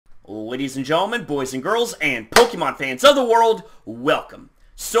Ladies and gentlemen, boys and girls, and Pokemon fans of the world, welcome.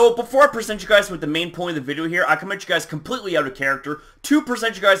 So, before I present you guys with the main point of the video here, I come at you guys completely out of character to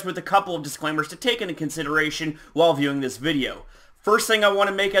present you guys with a couple of disclaimers to take into consideration while viewing this video. First thing I want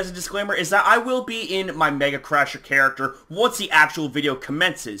to make as a disclaimer is that I will be in my MegaCrasher character once the actual video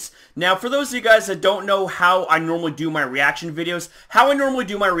commences. Now, for those of you guys that don't know how I normally do my reaction videos,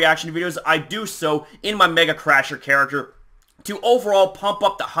 I do so in my MegaCrasher character to overall pump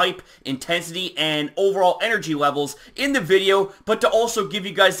up the hype, intensity, and overall energy levels in the video, but to also give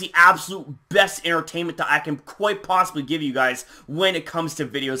you guys the absolute best entertainment that I can quite possibly give you guys when it comes to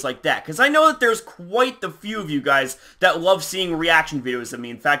videos like that. Because I know that there's quite the few of you guys that love seeing reaction videos of me.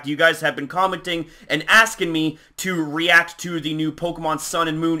 In fact, you guys have been commenting and asking me to react to the new Pokemon Sun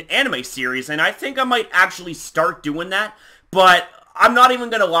and Moon anime series, and I think I might actually start doing that, but I'm not even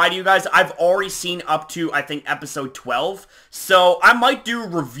going to lie to you guys, I've already seen up to, I think, episode 12, so I might do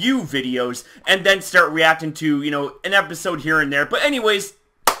review videos and then start reacting to, you know, an episode here and there. But anyways,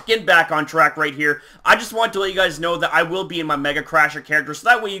 getting back on track right here, I just want to let you guys know that I will be in my MegaCrasher character, so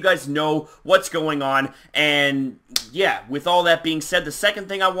that way you guys know what's going on. And yeah, with all that being said, the second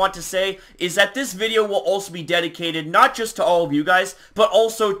thing I want to say is that this video will also be dedicated not just to all of you guys, but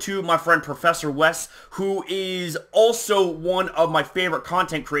also to my friend ProfessorWess, who is also one of my favorite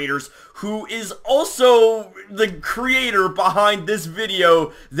content creators, who is also the creator behind this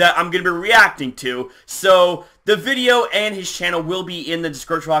video that I'm going to be reacting to. So the video and his channel will be in the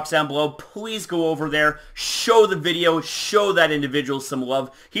description box down below. Please go over there, show the video, show that individual some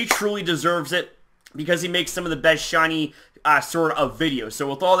love. He truly deserves it because he makes some of the best shiny sort of videos. So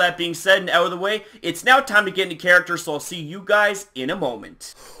with all that being said and out of the way, it's now time to get into character, so I'll see you guys in a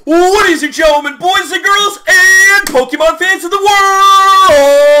moment. Ladies and gentlemen, boys and girls, and Pokemon fans of the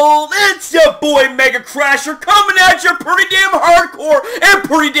world, it's your boy MegaCrasher coming at you pretty damn hardcore and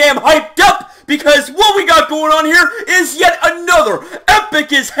pretty damn hyped up, because what we got going on here is yet another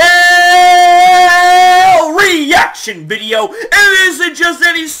epic as hell reaction video. And it isn't just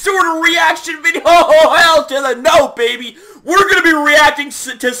any sort of reaction video. Oh, hell to the no, baby. We're going to be reacting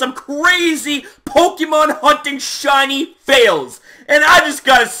to some crazy Pokemon hunting shiny fails. And I just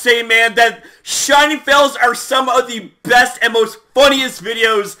gotta say, man, that shiny fails are some of the best and most funniest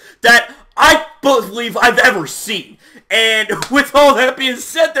videos that I believe I've ever seen. And with all that being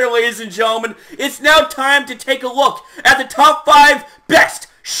said there, ladies and gentlemen, it's now time to take a look at the top 5 best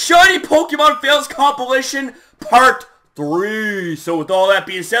shiny Pokemon fails compilation part 3. So with all that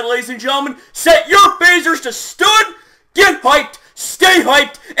being said, ladies and gentlemen, set your phasers to stun, get hyped, stay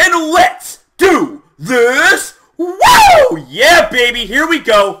hyped, and let's do this. Woo! Yeah, baby, here we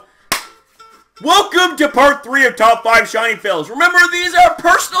go. Welcome to part 3 of top 5 shiny fails. Remember, these are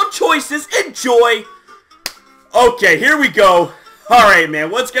personal choices. Enjoy. Okay, here we go. Alright, man,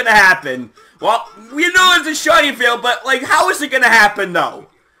 what's gonna happen? Well, we know it's a shiny fail, but, like, how is it gonna happen, though?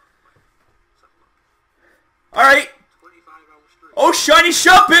 Alright. Oh, shiny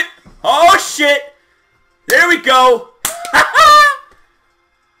Shuppet! Oh, shit! There we go!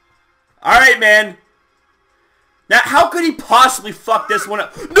 Alright, man. Now, how could he possibly fuck this one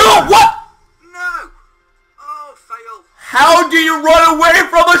up? No! What?! No! Oh, fail. How do you run away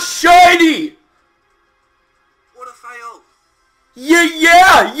from a shiny? What a fail.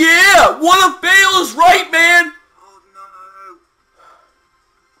 Yeah! What a fail is right, man! Oh,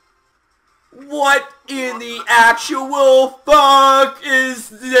 no. What in the actual fuck is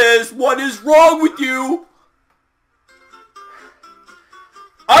this? What is wrong with you?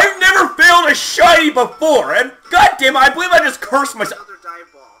 I've never failed a shiny before, and goddamn, I believe I just cursed myself. Another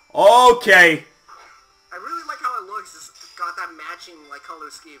dive ball. Okay. I really like how it looks. It's got that matching, like, color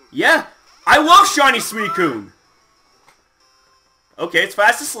scheme. Yeah, I love shiny Suicune. Okay, it's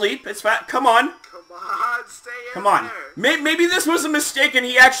fast asleep. It's fast. Come on. Come on, stay in Come on. there. Maybe this was a mistake and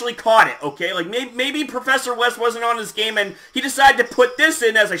he actually caught it, okay? Like, maybe ProfessorWess wasn't on his game and he decided to put this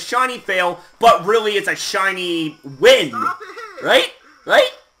in as a shiny fail, but really it's a shiny win. Stop it. Right?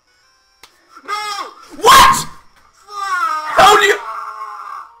 Right? No! What?! How do you...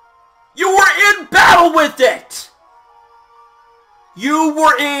 You were in battle with it! You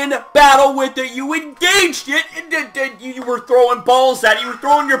were in battle with it. You engaged it, and you were throwing balls at it. You were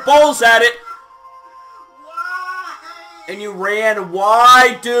throwing your balls at it. Why? And you ran.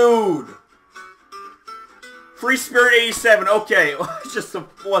 Why, dude? Free Spirit 87. Okay. Just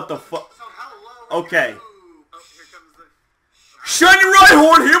what the fuck? So hello. Okay. Oh, here comes the Shiny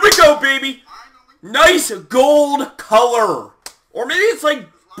Rhyhorn. Here we go, baby. Nice gold color. Or maybe it's like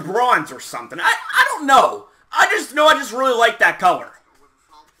bronze or something. I don't know. I just know I just really like that color.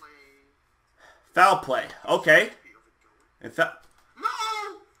 Foul play. Okay. And No!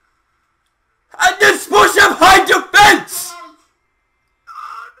 have high defense!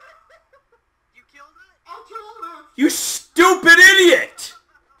 You killed it? I killed it! You stupid idiot!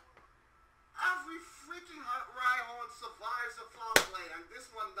 Every freaking Rhyhorn survives a fall play, and this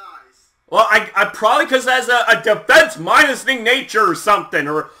one dies. Well, I probably because it has a defense minusing nature or something,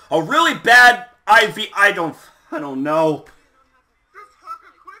 or a really bad IV. I don't know. Just huck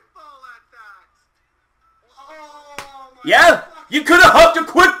a quick ball at that. Oh my Yeah, you could have hucked a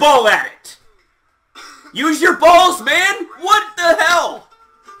quick ball at it. Use your balls, man. What the hell?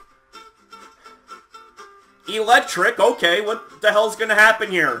 Electric. Okay, what the hell's gonna happen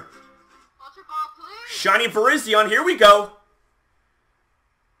here? Ultra ball, please. Shiny Virizion. Here we go.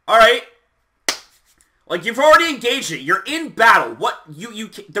 All right. Like, you've already engaged it. You're in battle. What?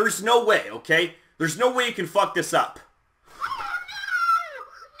 There's no way, okay? There's no way you can fuck this up.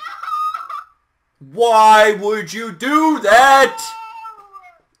 Why would you do that?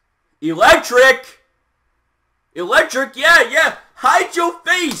 Electric! Electric, yeah! Hide your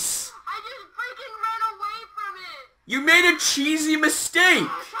face! I just freaking ran away from it! You made a cheesy mistake!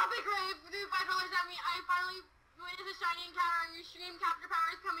 Tropic Ray, the $5 at me, I finally went to the shiny encounter and your stream capture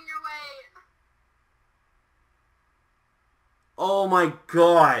power is coming your way. Oh my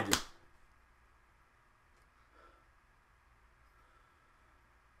god.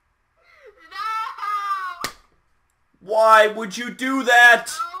 No! Why would you do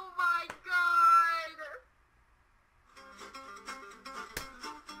that? Oh my god!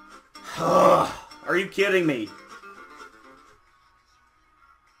 Are you kidding me?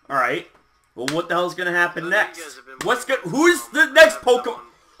 Alright. Well, what the hell's gonna happen next? Who's the next Pokemon?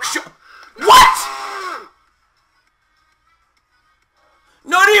 What?!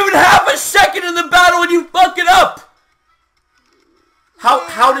 Not even half a second in the battle and you fuck it up!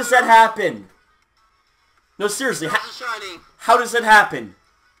 How does that happen? No, seriously, how does that happen?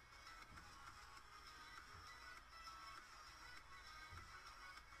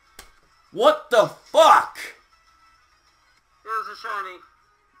 What the fuck? There's a shiny.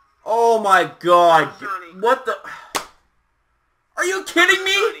 Oh my god. What the... Are you kidding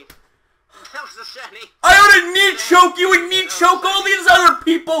me? That was a shiny. I ought to need choke you and need choke all these other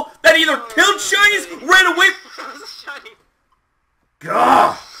people that either killed shinies, ran away... That was a shiny.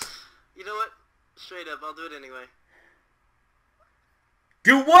 Gah! You know what? Straight up, I'll do it anyway.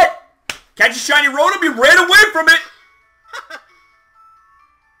 Do what? Catch a shiny Rotom, you ran away from it!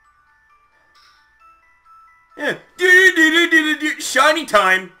 Yeah. Shiny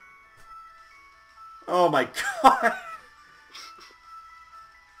time! Oh my god.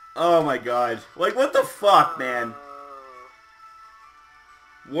 Oh my god. Like, what the fuck, man?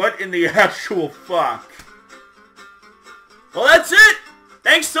 What in the actual fuck? Well, that's it!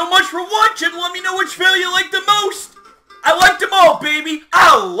 Thanks so much for watching! Let me know which video you liked the most! I liked them all, baby!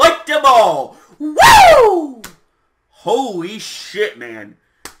 I liked them all! Woo! Holy shit, man.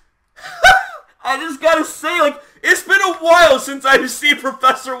 I just gotta say, like, it's been a while since I've seen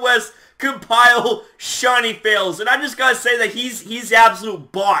ProfessorWess compile shiny fails, and I just gotta say that he's the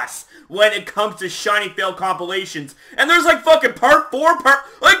absolute boss when it comes to shiny fail compilations. And there's like fucking part 4,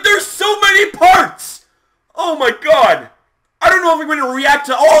 like there's so many parts! Oh my god! I don't know if I'm going to react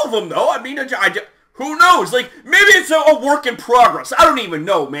to all of them though, I mean, who knows? Like, maybe it's a work in progress, I don't even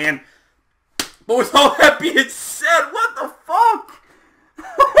know, man. But with all that being said, what the fuck?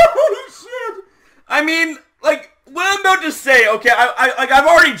 Holy shit! I mean, like, what I'm about to say, okay, I've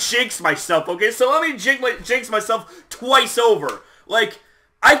already jinxed myself, okay, so let me jinx myself twice over. Like,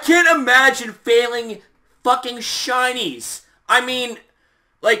 I can't imagine failing fucking shinies. I mean,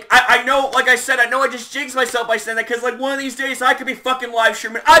 like, I know, like I said, I know I just jinxed myself by saying that, because, like, one of these days I could be fucking live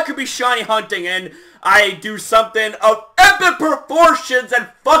streaming, I could be shiny hunting, and I do something of epic proportions and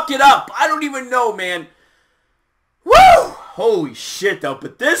fuck it up. I don't even know, man. Woo! Holy shit, though,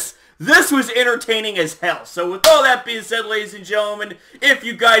 but this was entertaining as hell. So with all that being said, ladies and gentlemen, if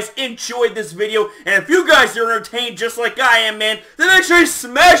you guys enjoyed this video, and if you guys are entertained just like I am, man, then make sure you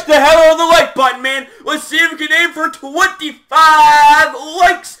smash the hell out of the like button, man. Let's see if we can aim for 25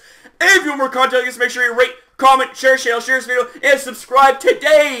 likes. And if you want more content, just make sure you rate, comment, share this video, and subscribe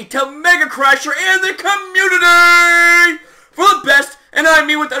today to MegaCrasher and the community for the best, and I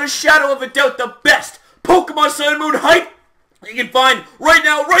mean without a shadow of a doubt, the best Pokemon Sun and Moon hype you can find right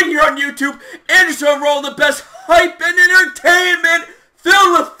now, right here on YouTube, and just overall the best hype and entertainment,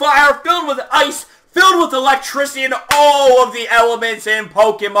 filled with fire, filled with ice, filled with electricity, and all of the elements in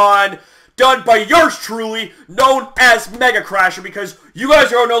Pokemon, done by yours truly, known as MegaCrasher, because you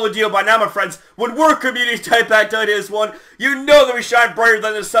guys all know the deal by now, my friends. When we're community type back to this one, you know that we shine brighter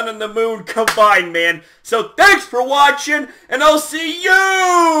than the sun and the moon combined, man. So thanks for watching, and I'll see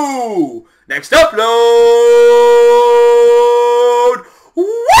you next upload.